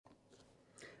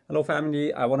Hello,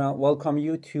 family. I want to welcome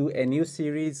you to a new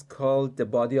series called The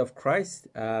Body of Christ,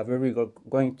 where we're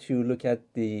going to look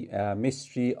at the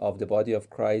mystery of the body of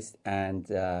Christ and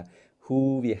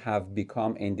who we have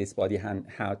become in this body and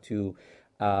how to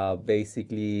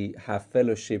basically have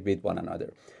fellowship with one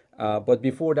another. But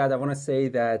before that, I want to say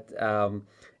that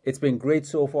it's been great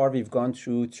so far. We've gone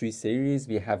through three series.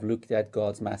 We have looked at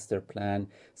God's master plan,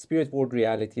 spirit world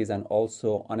realities, and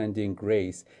also unending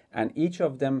grace. And each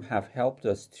of them have helped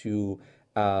us to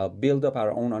build up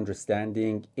our own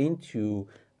understanding into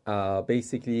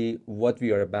basically what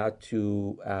we are about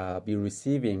to be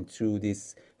receiving through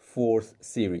this fourth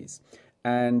series.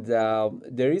 And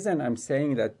the reason I'm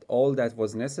saying that all that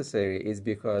was necessary is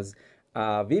because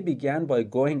we began by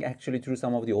going actually through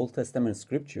some of the Old Testament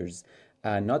scriptures,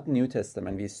 not New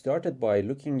Testament. We started by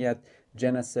looking at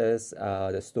Genesis,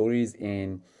 the stories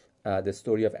in the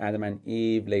story of Adam and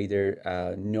Eve,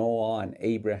 later Noah and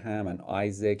Abraham and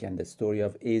Isaac, and the story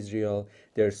of Israel,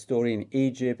 their story in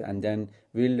Egypt, and then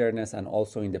wilderness, and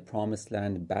also in the promised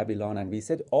land, Babylon. And we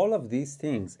said all of these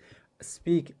things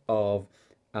speak of,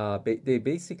 they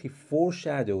basically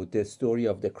foreshadow the story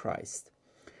of the Christ.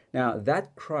 Now,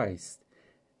 that Christ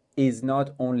is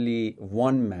not only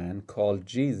one man called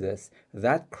Jesus,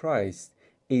 that Christ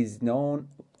is known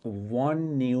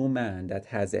one new man that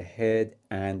has a head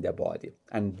and a body.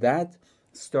 And that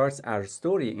starts our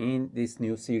story in this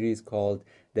new series called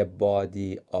The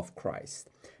Body of Christ.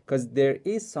 Because there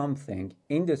is something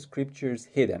in the scriptures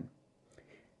hidden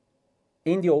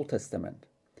in the Old Testament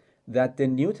that the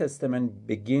New Testament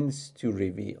begins to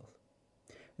reveal.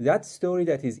 That story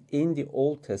that is in the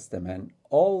Old Testament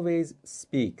always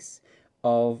speaks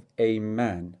of a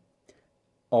man,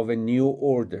 of a new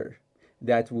order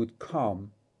that would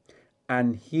come,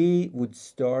 and he would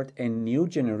start a new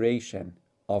generation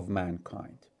of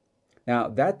mankind. Now,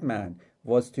 that man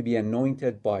was to be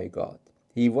anointed by God.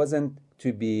 He wasn't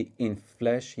to be in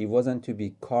flesh, he wasn't to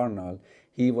be carnal,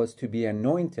 he was to be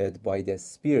anointed by the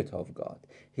Spirit of God.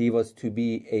 He was to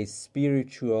be a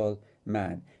spiritual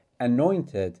man,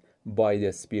 anointed by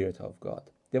the Spirit of God.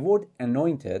 The word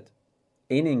anointed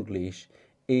in English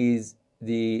is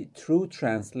the true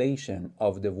translation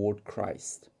of the word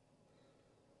Christ.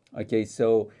 Okay,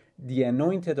 so the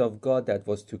anointed of God that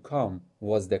was to come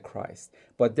was the Christ.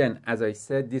 But then, as I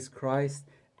said, this Christ,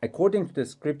 according to the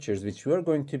scriptures, which we are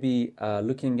going to be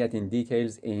looking at in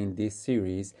details in this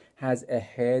series, has a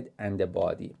head and a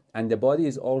body. And the body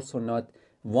is also not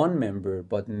one member,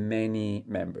 but many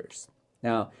members.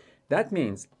 Now, that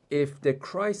means if the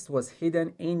Christ was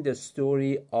hidden in the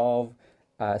stories of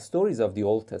the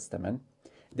Old Testament,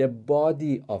 the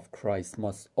body of Christ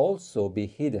must also be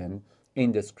hidden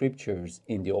in the scriptures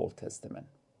in the Old Testament.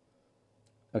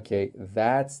 Okay,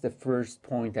 that's the first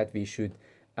point that we should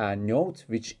note,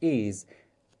 which is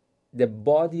the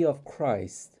body of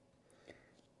Christ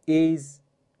is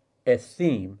a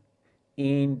theme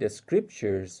in the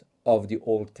scriptures of the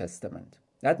Old Testament.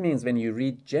 That means when you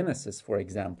read Genesis, for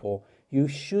example, you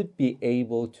should be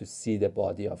able to see the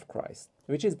body of Christ,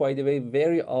 which is, by the way,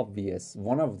 very obvious.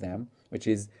 One of them, which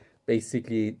is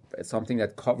basically something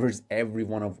that covers every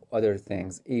one of other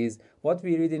things, is what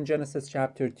we read in Genesis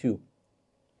chapter 2.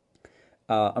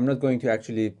 I'm not going to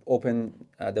actually open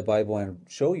the Bible and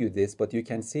show you this, but you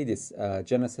can see this.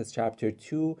 Genesis chapter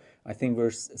 2, I think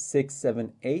verse 6,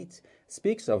 7, 8,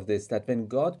 speaks of this, that when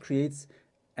God creates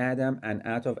Adam and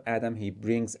out of Adam he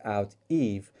brings out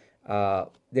Eve,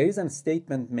 there is a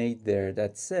statement made there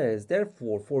that says,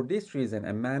 therefore, for this reason,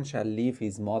 a man shall leave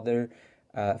his father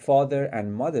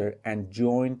and mother and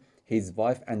join his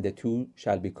wife, and the two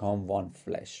shall become one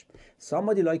flesh.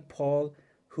 Somebody like Paul,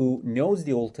 who knows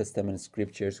the Old Testament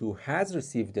scriptures, who has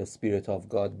received the Spirit of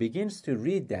God, begins to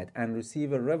read that and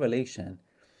receive a revelation,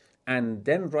 and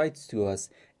then writes to us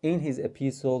in his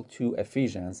epistle to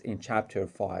Ephesians in chapter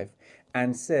 5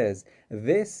 and says,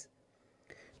 this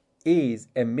is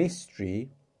a mystery,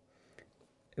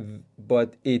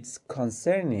 but it's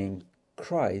concerning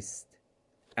Christ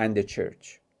and the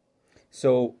church.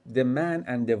 So the man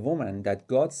and the woman that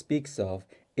God speaks of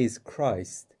is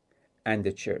Christ and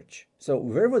the church. So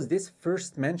where was this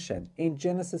first mentioned? In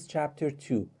Genesis chapter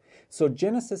 2. So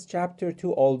Genesis chapter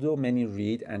 2, although many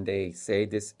read and they say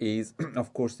this is,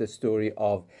 of course, the story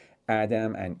of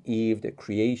Adam and Eve, the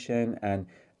creation, and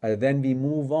then we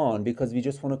move on because we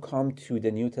just want to come to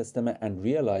the New Testament and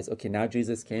realize, okay, now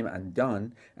Jesus came and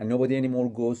done, and nobody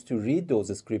anymore goes to read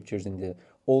those scriptures in the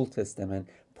Old Testament.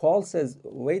 Paul says,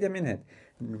 wait a minute,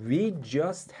 we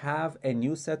just have a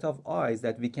new set of eyes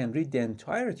that we can read the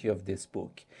entirety of this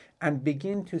book and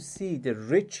begin to see the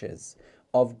riches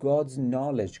of God's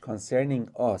knowledge concerning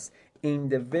us in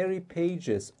the very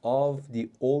pages of the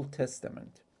Old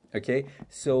Testament. Okay,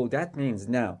 so that means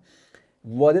now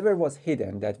whatever was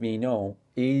hidden that we know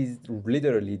is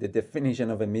literally the definition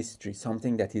of a mystery,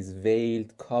 something that is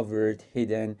veiled, covered,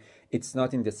 hidden. It's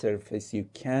not in the surface, you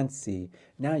can't see.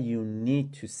 Now you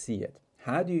need to see it.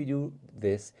 How do you do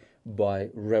this? By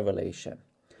revelation.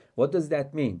 What does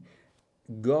that mean?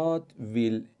 God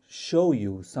will show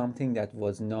you something that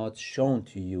was not shown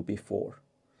to you before.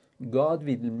 God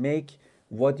will make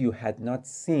what you had not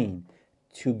seen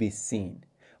to be seen,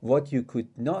 what you could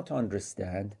not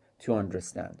understand to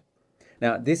understand.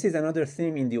 Now, this is another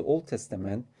theme in the Old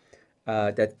Testament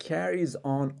that carries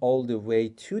on all the way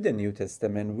to the New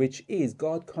Testament, which is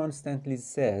God constantly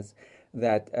says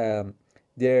that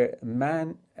their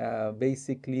man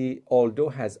basically, although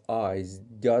has eyes,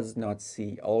 does not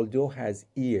see, although has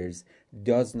ears,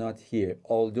 does not hear,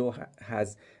 although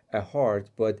has a heart,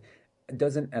 but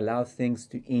doesn't allow things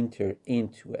to enter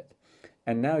into it.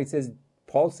 And now it says,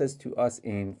 Paul says to us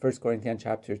in 1 Corinthians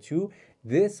chapter 2,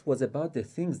 this was about the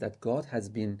things that God has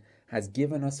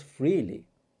given us freely.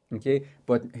 Okay,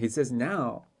 but he says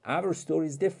now our story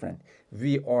is different.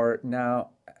 We are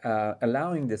now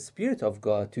allowing the Spirit of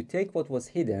God to take what was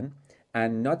hidden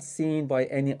and not seen by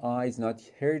any eyes, not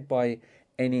heard by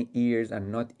any ears,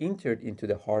 and not entered into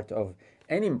the heart of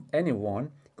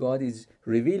anyone. God is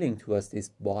revealing to us this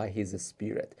by his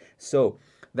Spirit. So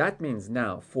that means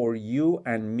now for you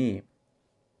and me,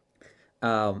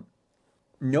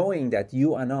 knowing that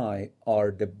you and I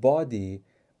are the body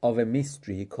of a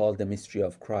mystery called the mystery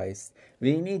of Christ,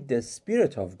 we need the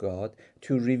Spirit of God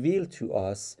to reveal to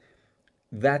us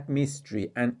that mystery.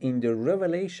 And in the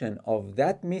revelation of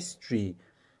that mystery,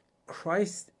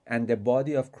 Christ and the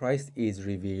body of Christ is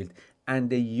revealed,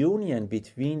 and the union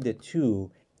between the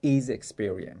two is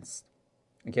experienced.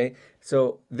 Okay,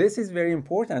 so this is very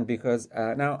important because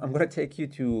now I'm going to take you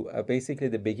to basically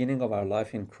the beginning of our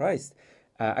life in Christ.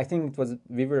 I think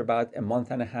we were about a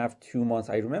month and a half, 2 months.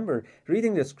 I remember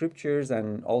reading the scriptures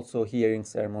and also hearing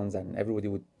sermons, and everybody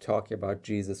would talk about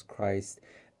Jesus Christ.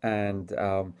 And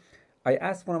I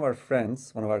asked one of our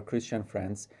friends, one of our Christian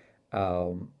friends,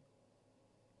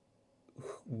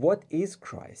 what is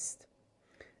Christ?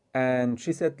 And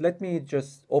she said, let me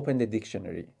just open the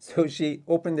dictionary. So she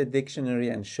opened the dictionary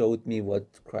and showed me what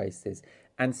Christ is.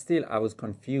 And still I was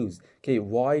confused. Okay,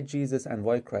 why Jesus and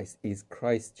why Christ? Is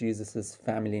Christ Jesus's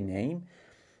family name?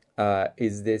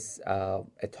 Is this a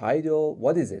title?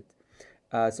 What is it?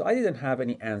 So I didn't have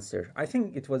any answer. I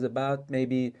think it was about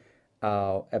maybe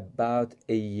about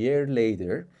a year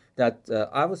later that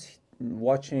I was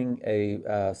watching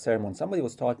a sermon. Somebody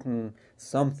was talking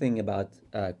something about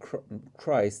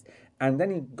Christ, and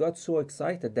then he got so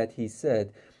excited that he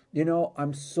said, you know,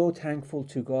 I'm so thankful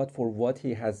to God for what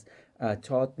he has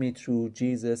taught me through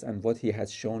Jesus and what he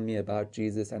has shown me about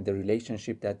Jesus and the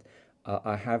relationship that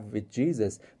I have with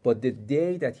Jesus. But the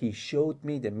day that he showed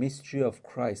me the mystery of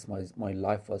Christ, my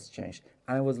life was changed.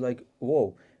 And I was like,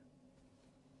 whoa,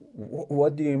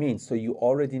 what do you mean? So you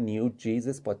already knew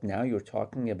Jesus, but now you're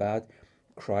talking about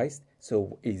Christ?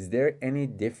 So is there any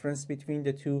difference between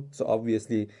the two? So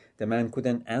obviously the man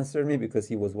couldn't answer me because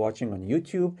he was watching on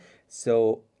YouTube.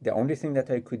 So the only thing that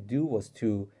I could do was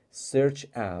to search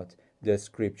out the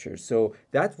scriptures. So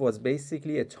that was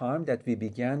basically a time that we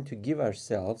began to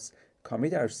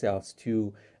commit ourselves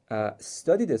to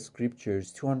study the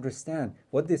scriptures to understand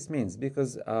what this means.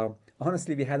 Because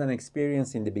honestly, we had an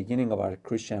experience in the beginning of our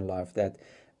Christian life that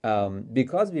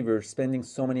because we were spending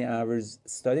so many hours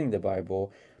studying the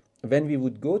Bible, when we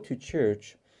would go to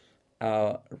church,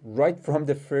 right from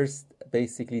the first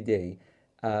basically day,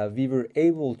 we were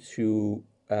able to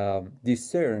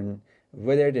discern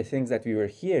whether the things that we were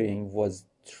hearing was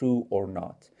true or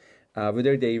not,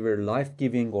 whether they were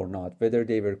life-giving or not, whether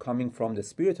they were coming from the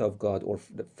Spirit of God or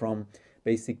from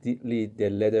basically the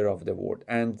letter of the Word.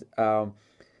 And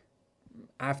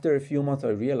after a few months, I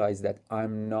realized that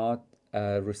I'm not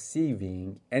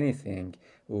receiving anything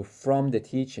from the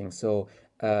teaching. So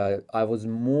I was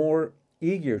more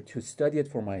eager to study it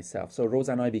for myself. So Rose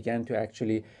and I began to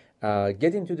actually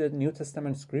get into the New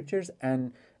Testament scriptures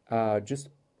and just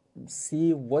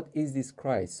see what is this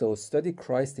Christ. So study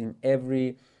Christ in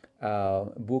every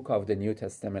book of the New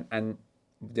Testament, and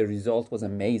the result was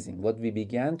amazing. What we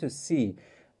began to see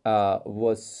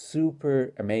was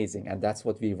super amazing, and that's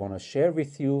what we want to share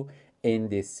with you in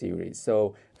this series.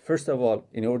 So first of all,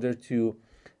 in order to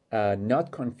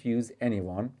not confuse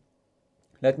anyone,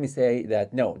 let me say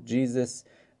that no, Jesus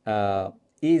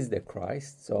is the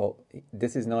Christ. So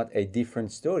this is not a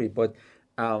different story, but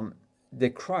the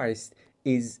Christ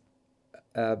is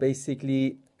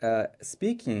basically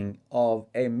speaking of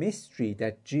a mystery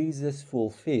that Jesus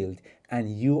fulfilled, and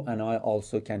you and I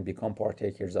also can become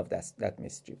partakers of that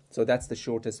mystery. So that's the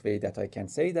shortest way that I can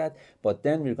say that. But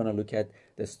then we're going to look at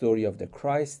the story of the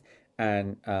Christ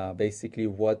and basically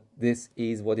what this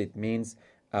is, what it means,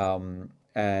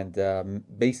 and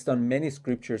based on many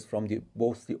scriptures from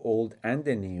both the Old and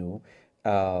the New,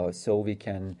 so we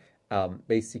can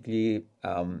basically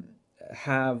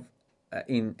have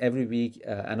in every week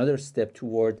another step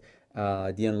toward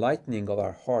the enlightening of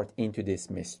our heart into this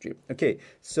mystery. Okay,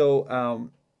 so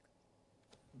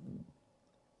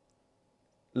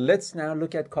let's now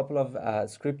look at a couple of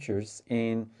scriptures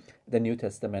in the New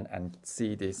Testament and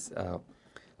see this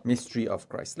mystery of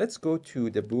Christ. Let's go to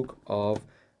the book of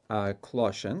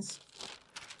Colossians,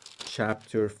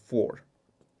 chapter 4,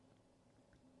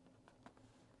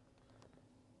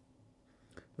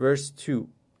 verse 2.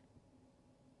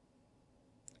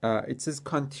 It says,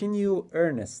 continue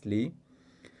earnestly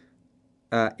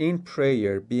in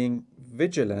prayer, being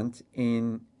vigilant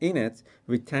in it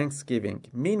with thanksgiving.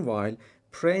 Meanwhile,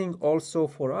 praying also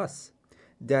for us,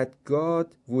 that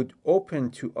God would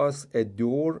open to us a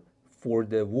door for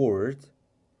the word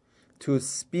to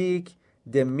speak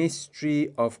the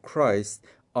mystery of Christ,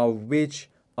 of which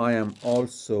I am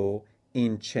also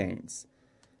in chains,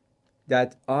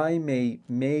 that I may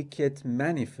make it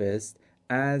manifest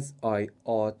as I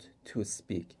ought to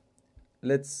speak.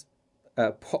 Let's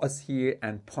pause here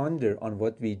and ponder on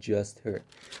what we just heard.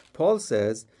 Paul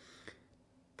says,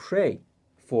 pray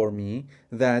for me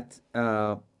that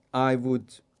that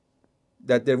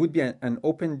there would be an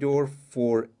open door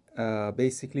for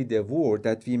basically the word,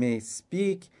 that we may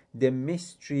speak the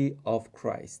mystery of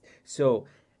Christ. So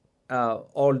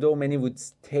although many would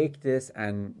take this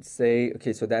and say,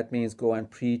 okay, so that means go and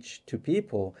preach to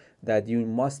people that you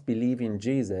must believe in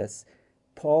Jesus,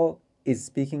 Paul is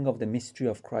speaking of the mystery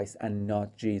of Christ and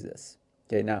not Jesus.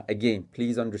 Okay, now again,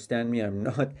 please understand me. I'm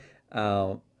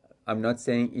not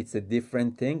saying it's a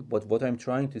different thing, but what I'm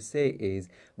trying to say is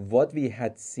what we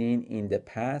had seen in the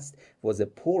past was a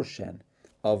portion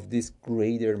of this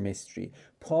greater mystery.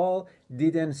 Paul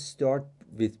didn't start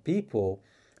with people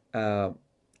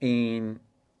in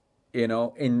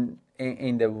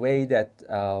the way that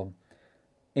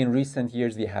in recent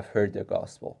years we have heard the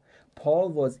gospel. Paul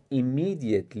was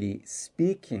immediately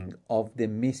speaking of the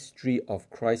mystery of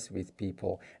Christ with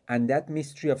people. And that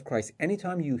mystery of Christ,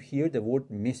 anytime you hear the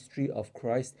word mystery of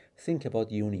Christ, think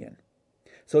about union.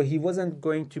 So he wasn't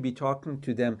going to be talking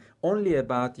to them only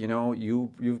about,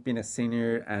 you've been a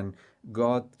sinner and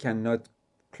God cannot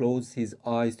close his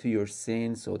eyes to your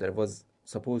sin. So there was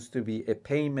supposed to be a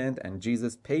payment, and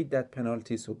Jesus paid that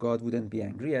penalty so God wouldn't be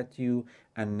angry at you,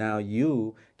 and now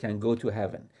you can go to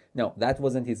heaven. No, that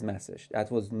wasn't his message.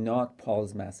 That was not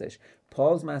Paul's message.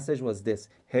 Paul's message was this: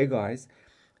 hey guys,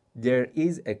 there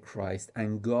is a Christ,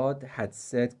 and God had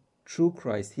said through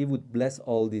Christ he would bless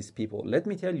all these people. Let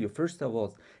me tell you, first of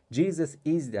all, Jesus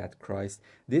is that Christ.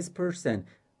 This person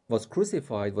was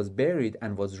crucified, was buried,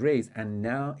 and was raised, and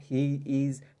now he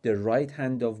is the right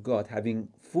hand of God, having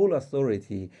full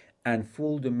authority and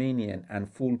full dominion and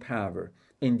full power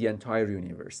in the entire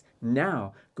universe.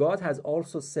 Now, God has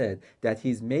also said that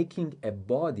he's making a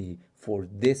body for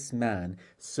this man,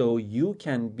 so you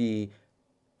can be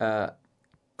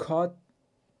cut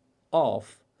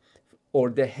off, or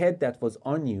the head that was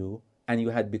on you and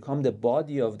you had become the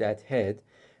body of that head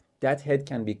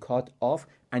can be cut off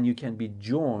and you can be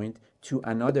joined to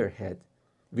another head,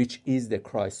 which is the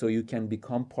Christ. So you can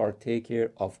become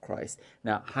partaker of Christ.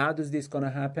 Now, how does this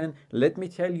gonna happen? Let me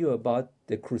tell you about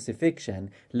the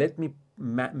crucifixion. Let me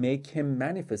make him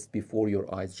manifest before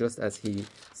your eyes, just as he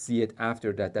see it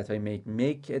after that I may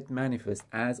make it manifest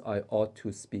as I ought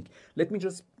to speak. Let me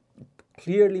just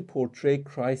clearly portray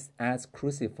Christ as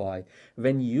crucified.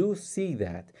 When you see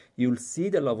that, you'll see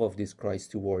the love of this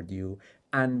Christ toward you.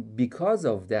 And because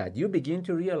of that, you begin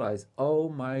to realize, oh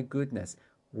my goodness,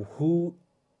 who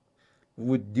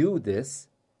would do this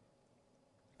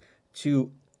to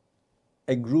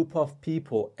a group of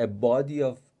people, a body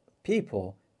of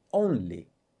people, only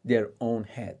their own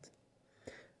head?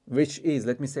 Which is,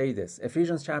 let me say this,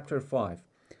 Ephesians chapter 5.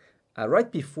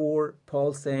 Right before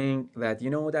Paul saying that,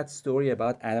 that story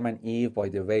about Adam and Eve, by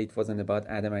the way, it wasn't about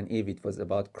Adam and Eve, it was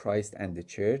about Christ and the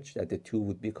church, that the two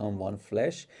would become one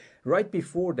flesh. Right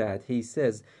before that, he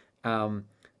says,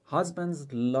 husbands,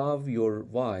 love your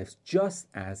wives just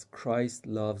as Christ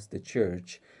loves the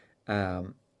church,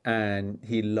 and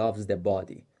he loves the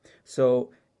body.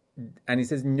 So, and he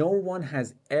says, no one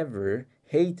has ever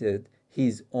hated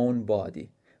his own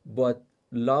body, but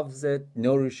loves it,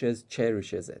 nourishes,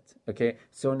 cherishes it. Okay,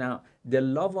 so now the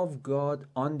love of God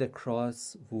on the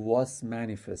cross was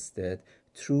manifested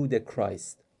through the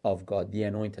Christ of God, the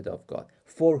anointed of God.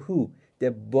 For who?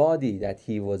 The body that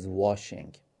he was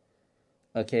washing.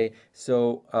 Okay,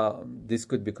 so this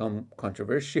could become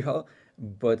controversial,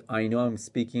 but I know I'm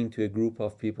speaking to a group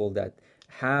of people that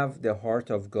have the heart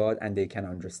of God and they can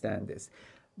understand this.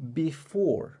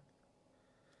 Before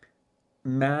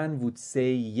man would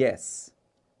say yes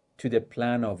to the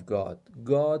plan of God,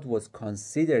 God was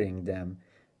considering them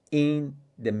in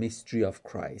the mystery of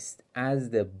Christ as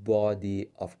the body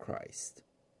of Christ.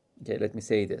 Okay, let me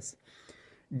say this.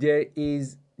 There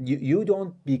is, you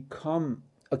don't become,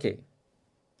 okay,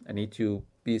 I need to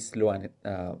be slow and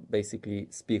basically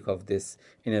speak of this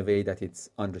in a way that it's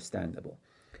understandable.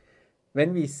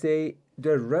 When we say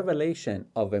the revelation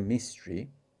of a mystery,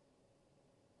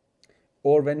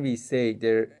 or when we say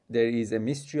there is a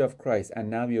mystery of Christ and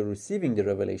now you're receiving the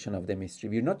revelation of the mystery,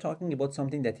 we're not talking about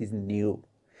something that is new.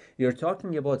 You're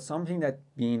talking about something that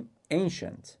being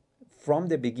ancient from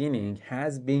the beginning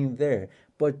has been there,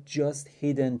 but just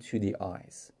hidden to the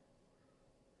eyes.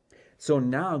 So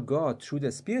now God, through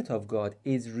the Spirit of God,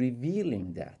 is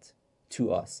revealing that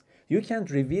to us. You can't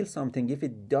reveal something if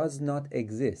it does not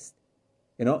exist.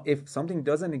 You know, if something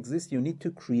doesn't exist, you need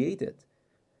to create it.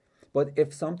 But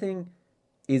if something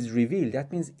is revealed,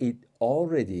 that means it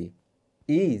already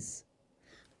is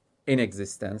in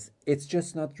existence. It's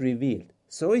just not revealed.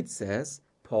 So it says,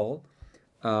 Paul,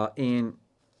 in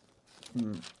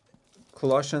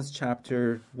Colossians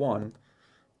chapter 1,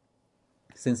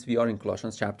 since we are in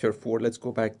Colossians chapter 4, let's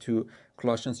go back to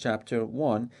Colossians chapter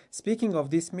 1. Speaking of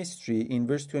this mystery, in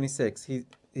verse 26,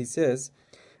 he says,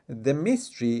 the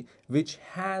mystery which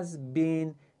has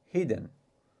been hidden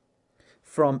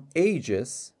from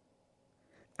ages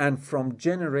and from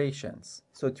generations.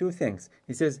 So two things.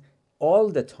 He says, all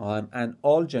the time and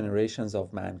all generations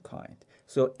of mankind.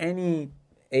 So any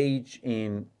age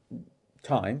in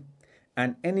time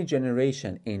and any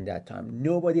generation in that time,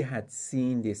 nobody had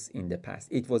seen this in the past.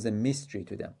 It was a mystery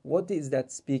to them. What is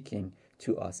that speaking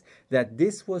to us? That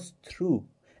this was true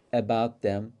about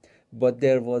them, but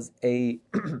there was a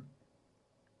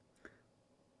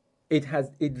it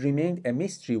remained a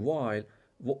mystery. Why?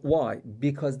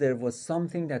 Because there was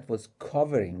something that was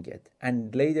covering it,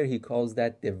 and later he calls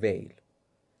that the veil.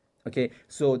 Okay,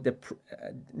 so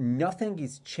nothing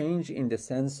is changed in the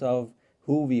sense of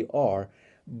who we are,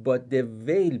 but the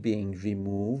veil being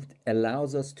removed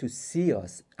allows us to see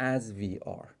us as we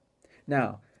are.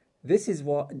 Now, this is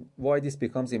why this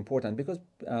becomes important, because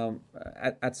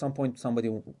at some point somebody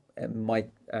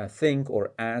might think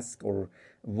or ask or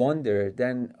wonder,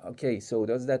 then, okay, so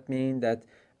does that mean that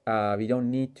we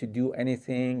don't need to do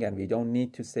anything and we don't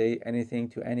need to say anything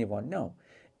to anyone? No.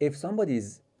 If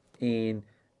somebody's in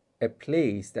a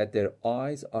place that their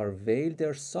eyes are veiled,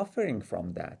 they're suffering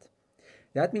from that.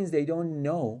 That means they don't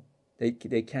know, they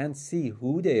can't see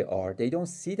who they are. They don't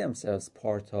see themselves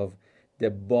part of the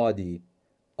body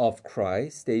of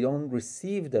Christ. They don't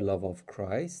receive the love of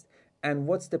Christ. And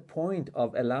what's the point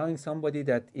of allowing somebody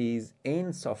that is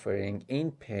in suffering,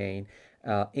 in pain,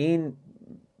 in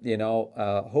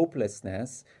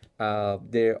hopelessness?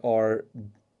 They are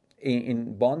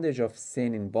in bondage of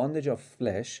sin, in bondage of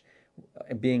flesh,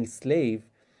 being slave,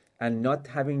 and not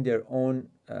having their own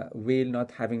will,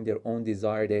 not having their own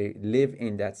desire. They live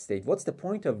in that state. What's the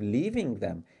point of leaving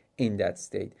them in that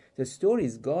state? The story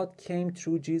is God came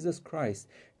through Jesus Christ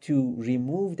to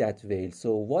remove that veil.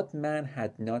 So what man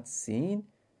had not seen,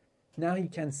 now he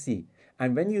can see.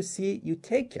 And when you see, you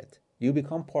take it. You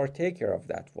become partaker of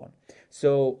that one.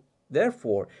 So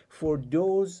therefore, for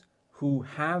those who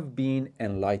have been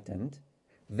enlightened,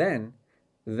 then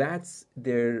that's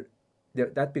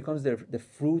that becomes the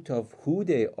fruit of who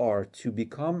they are, to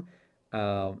become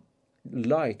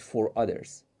light for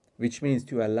others, which means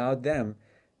to allow them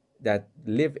that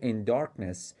live in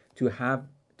darkness to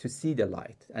see the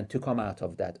light and to come out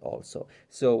of that also.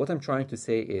 So what I'm trying to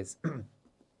say is,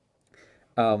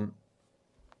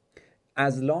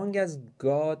 as long as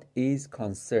God is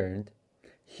concerned,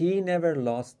 he never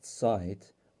lost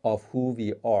sight of who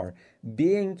we are.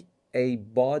 Being a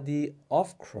body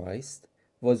of Christ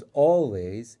was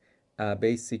always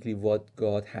basically what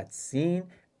God had seen,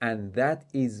 and that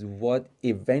is what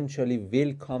eventually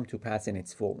will come to pass in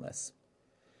its fullness.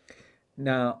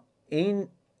 Now, in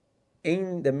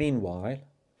the meanwhile,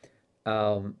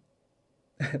 um,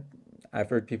 I've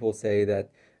heard people say that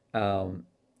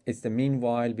it's the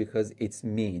meanwhile because it's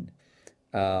mean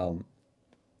um,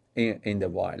 in the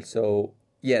while. So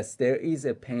yes, there is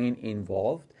a pain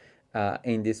involved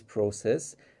in this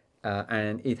process.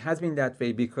 And it has been that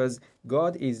way because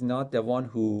God is not the one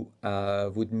who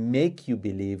would make you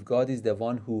believe. God is the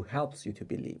one who helps you to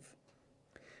believe.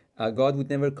 God would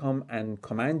never come and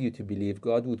command you to believe.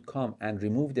 God would come and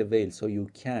remove the veil so you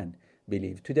can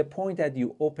believe, to the point that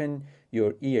you open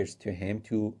your ears to Him,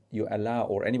 to you allow,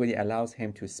 or anybody allows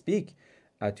Him to speak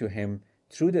to Him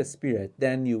through the Spirit.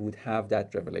 Then you would have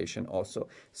that revelation also.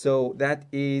 So that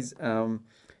is,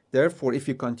 therefore, if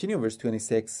you continue, verse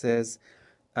 26 says,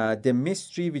 the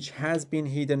mystery which has been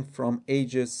hidden from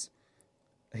ages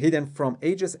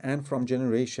and from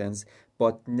generations,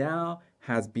 but now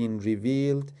has been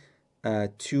revealed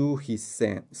to His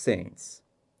saints.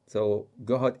 So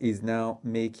God is now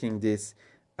making this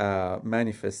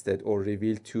manifested or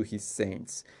revealed to His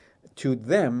saints. To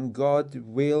them, God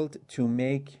willed to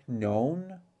make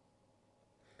known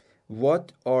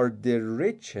what are the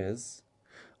riches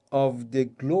of the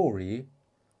glory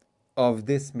of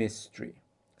this mystery.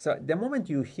 So the moment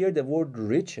you hear the word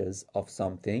riches of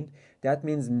something, that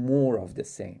means more of the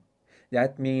same.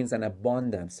 That means an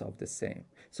abundance of the same.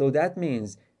 So that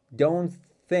means don't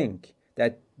think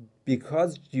that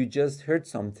because you just heard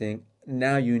something,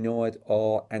 now you know it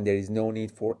all and there is no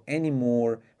need for any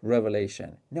more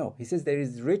revelation. No, he says there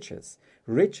is riches.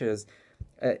 Riches,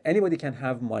 anybody can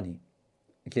have money,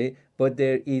 okay? But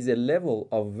there is a level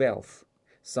of wealth.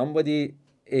 Somebody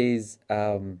is,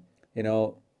 you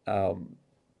know,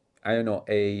 I don't know,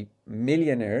 a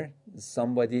millionaire,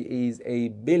 somebody is a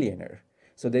billionaire.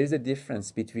 So there is a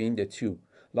difference between the two.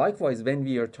 Likewise, when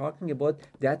we are talking about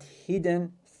that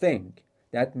hidden thing,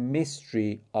 that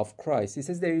mystery of Christ, he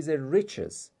says there is a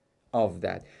riches of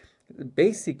that.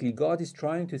 Basically, God is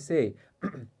trying to say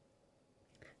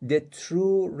the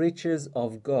true riches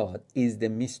of God is the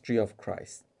mystery of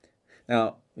Christ.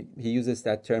 Now, he uses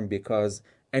that term because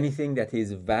anything that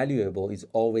is valuable is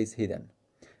always hidden.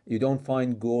 You don't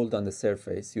find gold on the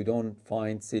surface. You don't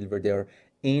find silver. They're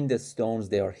in the stones.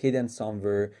 They are hidden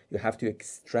somewhere. You have to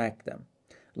extract them.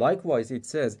 Likewise, it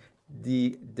says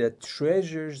the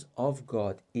treasures of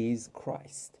God is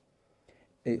Christ.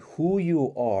 Who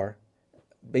you are,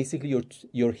 basically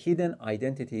your hidden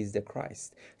identity is the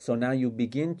Christ. So now you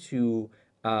begin to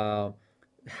have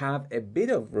a bit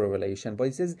of revelation, but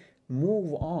it says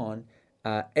move on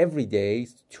every day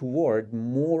toward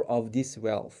more of this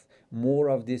wealth, more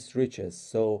of these riches,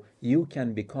 so you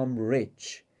can become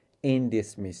rich in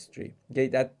this mystery. Okay,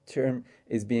 that term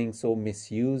is being so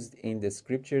misused in the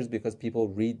scriptures because people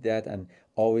read that and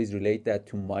always relate that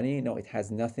to money. No, it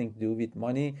has nothing to do with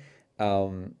money.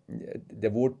 The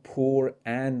word poor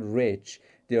and rich,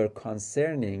 they are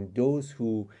concerning those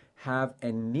who have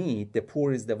a need. The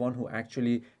poor is the one who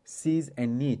actually sees a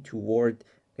need toward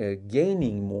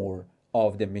gaining more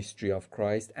of the mystery of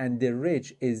Christ, and the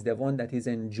rich is the one that is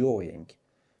enjoying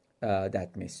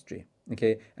that mystery.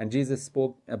 Okay, and Jesus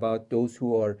spoke about those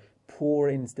who are poor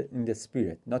in the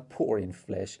spirit, not poor in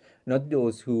flesh, not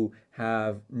those who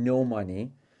have no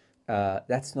money.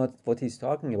 That's not what he's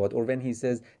talking about. Or when he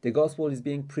says the gospel is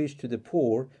being preached to the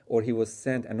poor, or he was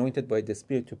sent, anointed by the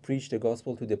Spirit to preach the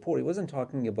gospel to the poor, he wasn't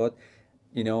talking about,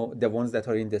 the ones that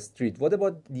are in the street. What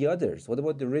about the others? What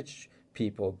about the rich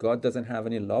people? God doesn't have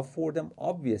any love for them?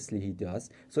 Obviously he does.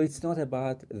 So it's not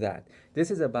about that.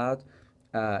 This is about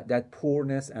that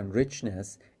poorness and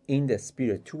richness in the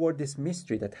spirit toward this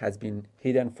mystery that has been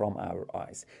hidden from our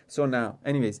eyes. So now,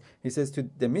 anyways, he says to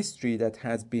the mystery that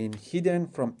has been hidden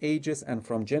from ages and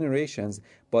from generations,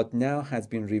 but now has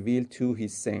been revealed to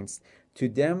his saints. To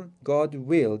them God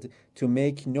willed to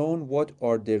make known what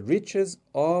are the riches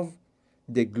of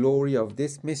the glory of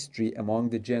this mystery among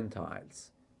the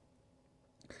Gentiles,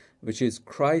 which is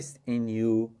Christ in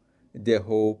you, the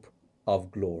hope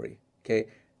of glory. Okay,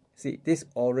 see, this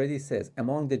already says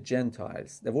among the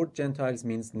Gentiles. The word Gentiles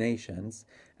means nations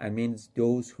and means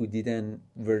those who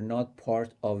were not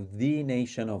part of the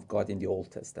nation of God in the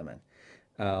Old Testament.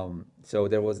 So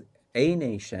there was a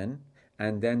nation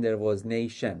and then there was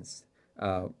nations.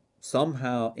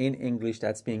 Somehow in English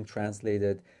that's being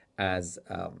translated as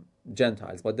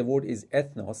Gentiles, but the word is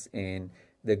ethnos in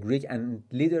the Greek and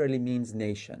literally means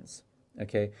nations.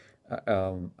 Okay,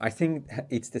 I think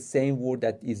it's the same word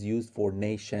that is used for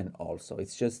nation also.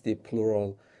 It's just the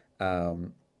plural,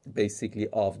 basically,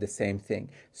 of the same thing.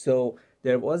 So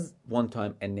there was one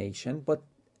time a nation, but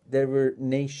there were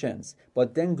nations.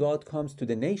 But then God comes to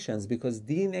the nations because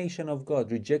the nation of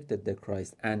God rejected the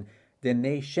Christ, and the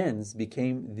nations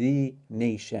became the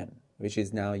nation, which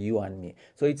is now you and me.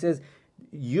 So it says,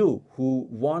 you who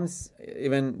once,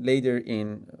 even later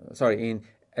in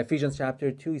Ephesians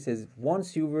chapter 2, he says,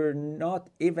 once you were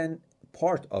not even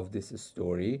part of this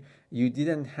story. You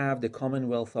didn't have the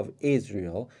commonwealth of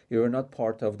Israel. You were not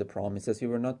part of the promises. You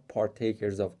were not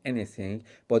partakers of anything.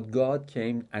 But God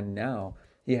came, and now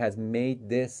He has made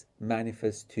this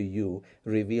manifest to you,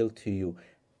 revealed to you.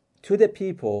 To the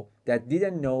people that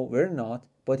didn't know, were not,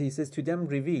 but He says to them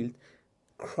revealed,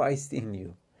 Christ in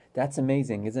you. That's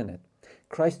amazing, isn't it?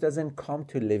 Christ doesn't come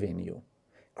to live in you.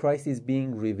 Christ is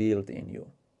being revealed in you.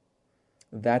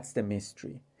 That's the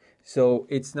mystery. So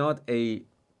it's not a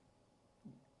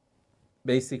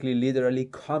basically literally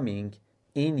coming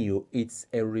in you, it's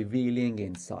a revealing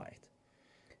inside.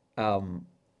 And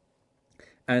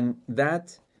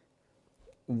that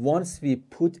once we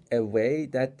put away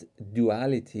that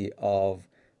duality of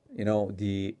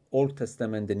the Old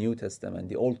Testament, the New Testament,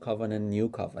 the Old Covenant, New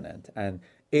Covenant, and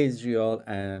Israel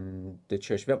and the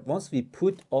church, once we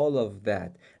put all of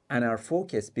that and our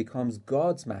focus becomes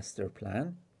God's master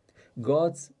plan,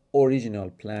 God's original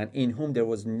plan, in whom there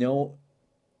was no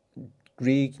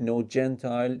Greek, no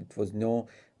Gentile, it was no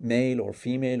male or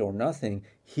female or nothing.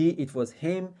 It was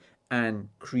Him and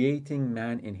creating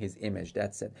man in His image.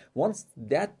 That's it. Once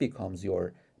that becomes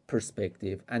your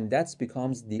perspective, and that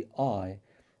becomes the eye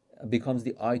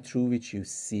through which you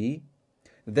see,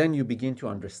 then you begin to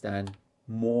understand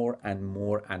more and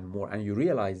more and more, and you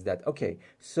realize that, okay,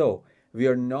 so we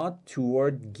are not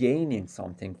toward gaining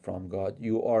something from God.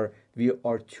 We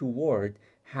are toward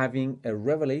having a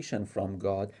revelation from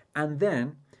God. And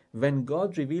then when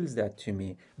God reveals that to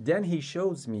me, then He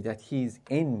shows me that He's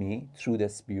in me through the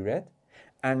Spirit.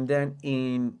 And then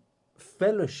in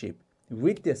fellowship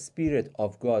with the Spirit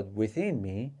of God within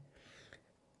me,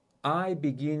 I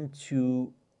begin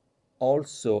to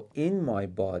also in my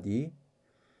body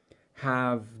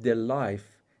have the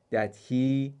life that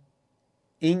He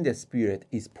in the Spirit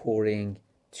is pouring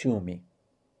to me.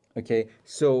 Okay,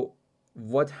 so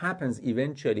what happens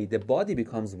eventually, the body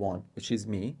becomes one, which is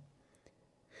me,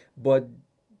 but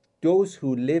those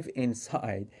who live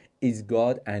inside is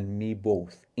God and me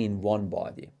both in one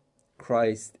body.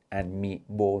 Christ and me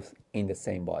both in the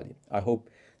same body. I hope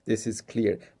this is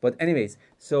clear. But anyways,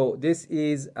 so this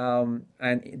is and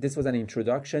this was an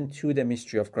introduction to the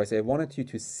mystery of Christ. I wanted you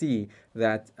to see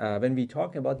that when we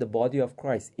talk about the body of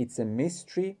Christ, it's a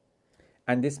mystery,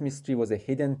 and this mystery was a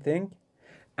hidden thing,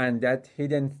 and that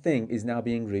hidden thing is now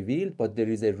being revealed, but there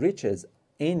is a riches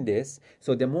in this.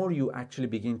 So the more you actually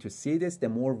begin to see this, the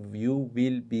more you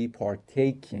will be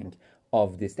partaking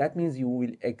of this. That means you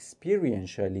will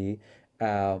experientially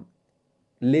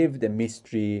live the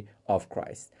mystery of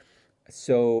Christ.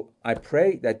 So I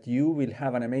pray that you will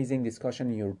have an amazing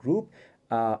discussion in your group,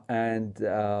 and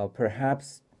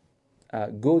perhaps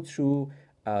go through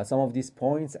some of these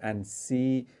points and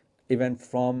see, even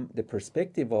from the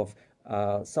perspective of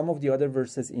some of the other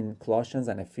verses in Colossians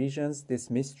and Ephesians, this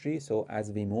mystery. So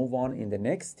as we move on in the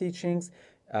next teachings,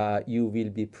 you will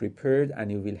be prepared,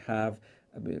 and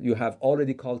you have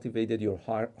already cultivated your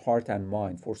heart and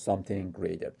mind for something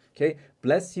greater. Okay,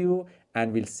 bless you,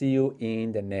 and we'll see you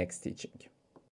in the next teaching.